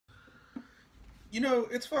You know,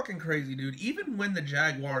 it's fucking crazy, dude. Even when the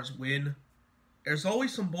Jaguars win, there's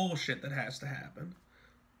always some bullshit that has to happen.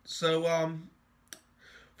 So,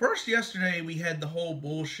 first yesterday we had the whole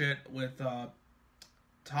bullshit with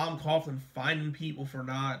Tom Coughlin fining people for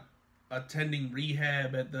not attending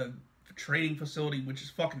rehab at the training facility, which is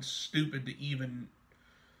fucking stupid to even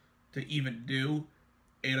do.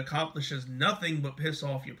 It accomplishes nothing but piss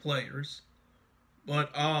off your players.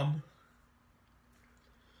 But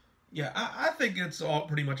yeah, I think it's all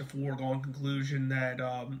pretty much a foregone conclusion that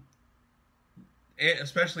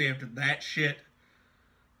especially after that shit,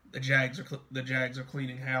 the Jags are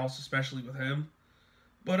cleaning house, especially with him.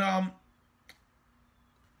 But I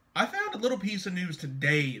found a little piece of news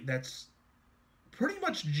today that's pretty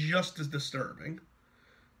much just as disturbing.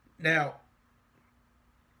 Now,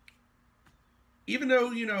 even though,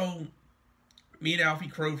 me and Alfie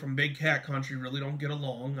Crow from Big Cat Country really don't get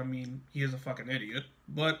along, I mean, he is a fucking idiot,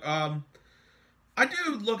 but, I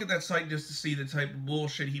do look at that site just to see the type of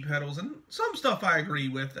bullshit he peddles, and some stuff I agree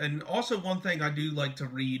with, and also one thing I do like to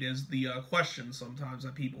read is the questions sometimes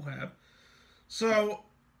that people have. So,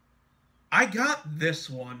 I got this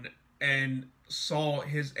one and saw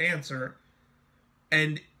his answer,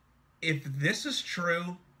 and if this is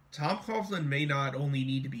true, Tom Coughlin may not only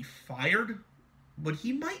need to be fired, but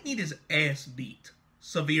he might need his ass beat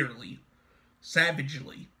severely,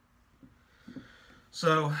 savagely.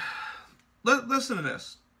 So, listen to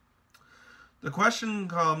this. The question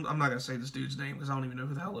comes, I'm not going to say this dude's name because I don't even know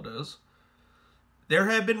who the hell it is. There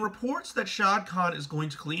have been reports that Shad Khan is going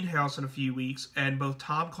to clean house in a few weeks, and both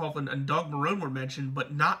Tom Coughlin and Doug Marrone were mentioned,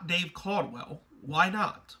 but not Dave Caldwell. Why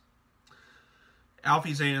not?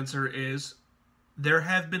 Alfie's answer is, there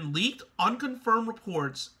have been leaked, unconfirmed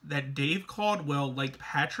reports that Dave Caldwell liked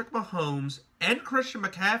Patrick Mahomes and Christian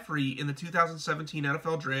McCaffrey in the 2017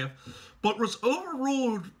 NFL Draft, but was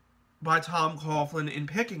overruled by Tom Coughlin in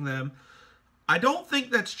picking them. I don't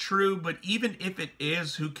think that's true, but even if it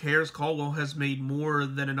is, who cares? Caldwell has made more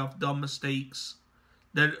than enough dumb mistakes,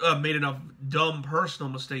 made enough dumb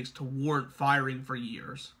personal mistakes to warrant firing for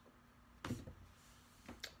years.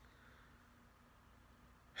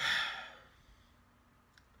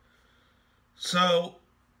 So,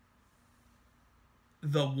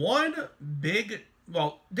 the one big...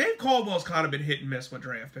 Well, Dave Caldwell's kind of been hit and miss with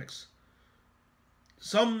draft picks.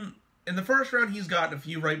 In the first round, he's gotten a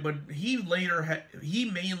few right, but he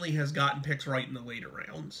mainly has gotten picks right in the later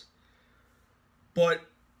rounds. But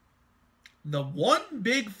the one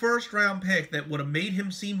big first-round pick that would have made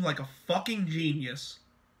him seem like a fucking genius,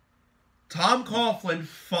 Tom Coughlin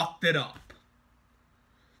fucked it up.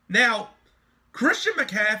 Now, Christian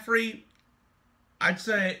McCaffrey, I'd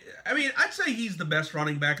say he's the best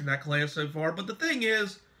running back in that class so far. But the thing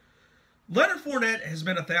is, Leonard Fournette has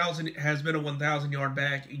been a 1,000-yard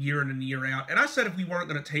back year in and year out. And I said if we weren't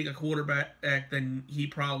going to take a quarterback, then he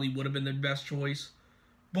probably would have been the best choice.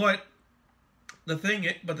 But the thing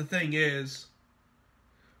is,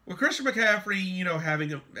 with Christian McCaffrey,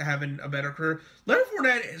 having a better career, Leonard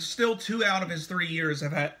Fournette is still 2 out of his 3 years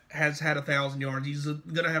has had 1,000 yards. He's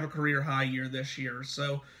going to have a career high year this year.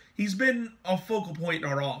 So he's been a focal point in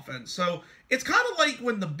our offense. So it's kind of like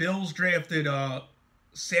when the Bills drafted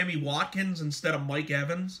Sammy Watkins instead of Mike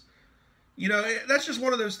Evans. That's just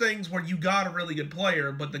one of those things where you got a really good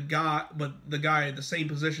player, but the guy at the same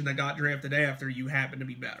position that got drafted after you happen to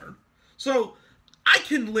be better. So I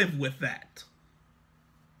can live with that.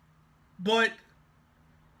 But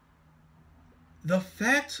the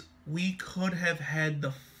fact we could have had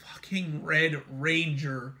the fucking Red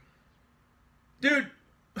Ranger, dude.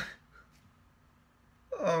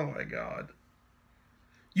 Oh my god.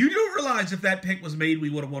 You do realize if that pick was made, we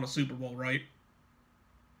would have won a Super Bowl, right?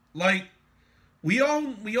 Like, we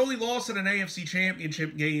only lost in an AFC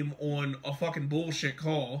Championship game on a fucking bullshit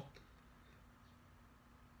call.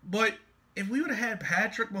 But if we would have had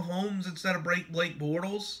Patrick Mahomes instead of Blake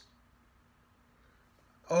Bortles,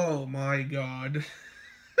 oh my god.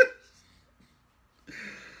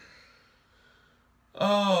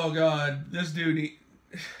 Oh god, this dude.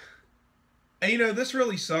 And this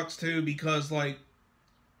really sucks too because, like,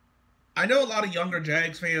 I know a lot of younger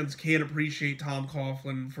Jags fans can't appreciate Tom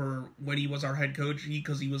Coughlin for when he was our head coach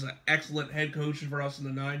because he was an excellent head coach for us in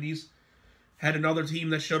the 90s. Had another team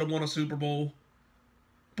that should have won a Super Bowl.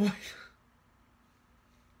 But,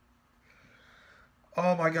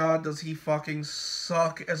 oh my god, does he fucking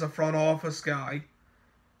suck as a front office guy.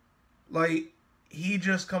 Like, he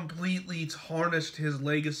just completely tarnished his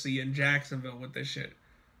legacy in Jacksonville with this shit.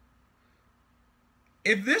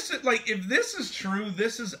 If this is true,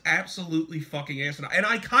 this is absolutely fucking asinine. And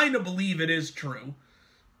I kind of believe it is true.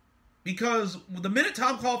 Because the minute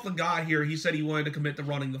Tom Coughlin got here, he said he wanted to commit to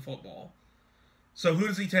running the football. So who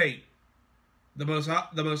does he take? The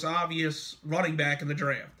most obvious running back in the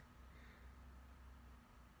draft.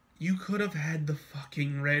 You could have had the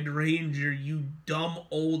fucking Red Ranger, you dumb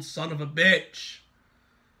old son of a bitch.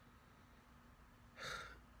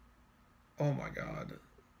 Oh my god.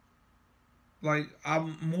 Like,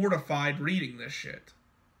 I'm mortified reading this shit.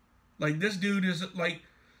 Like, this dude is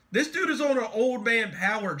on an old man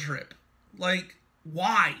power trip. Like,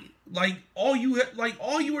 why? Like, all you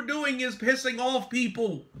are doing is pissing off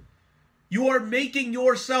people. You are making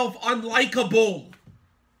yourself unlikable.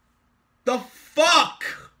 The fuck?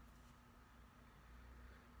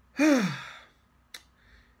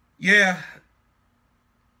 Yeah.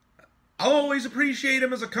 I'll always appreciate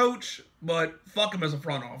him as a coach, but fuck him as a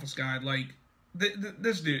front office guy. Like,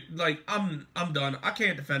 this dude, like, I'm done. I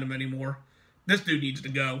can't defend him anymore. This dude needs to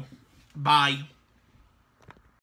go. Bye.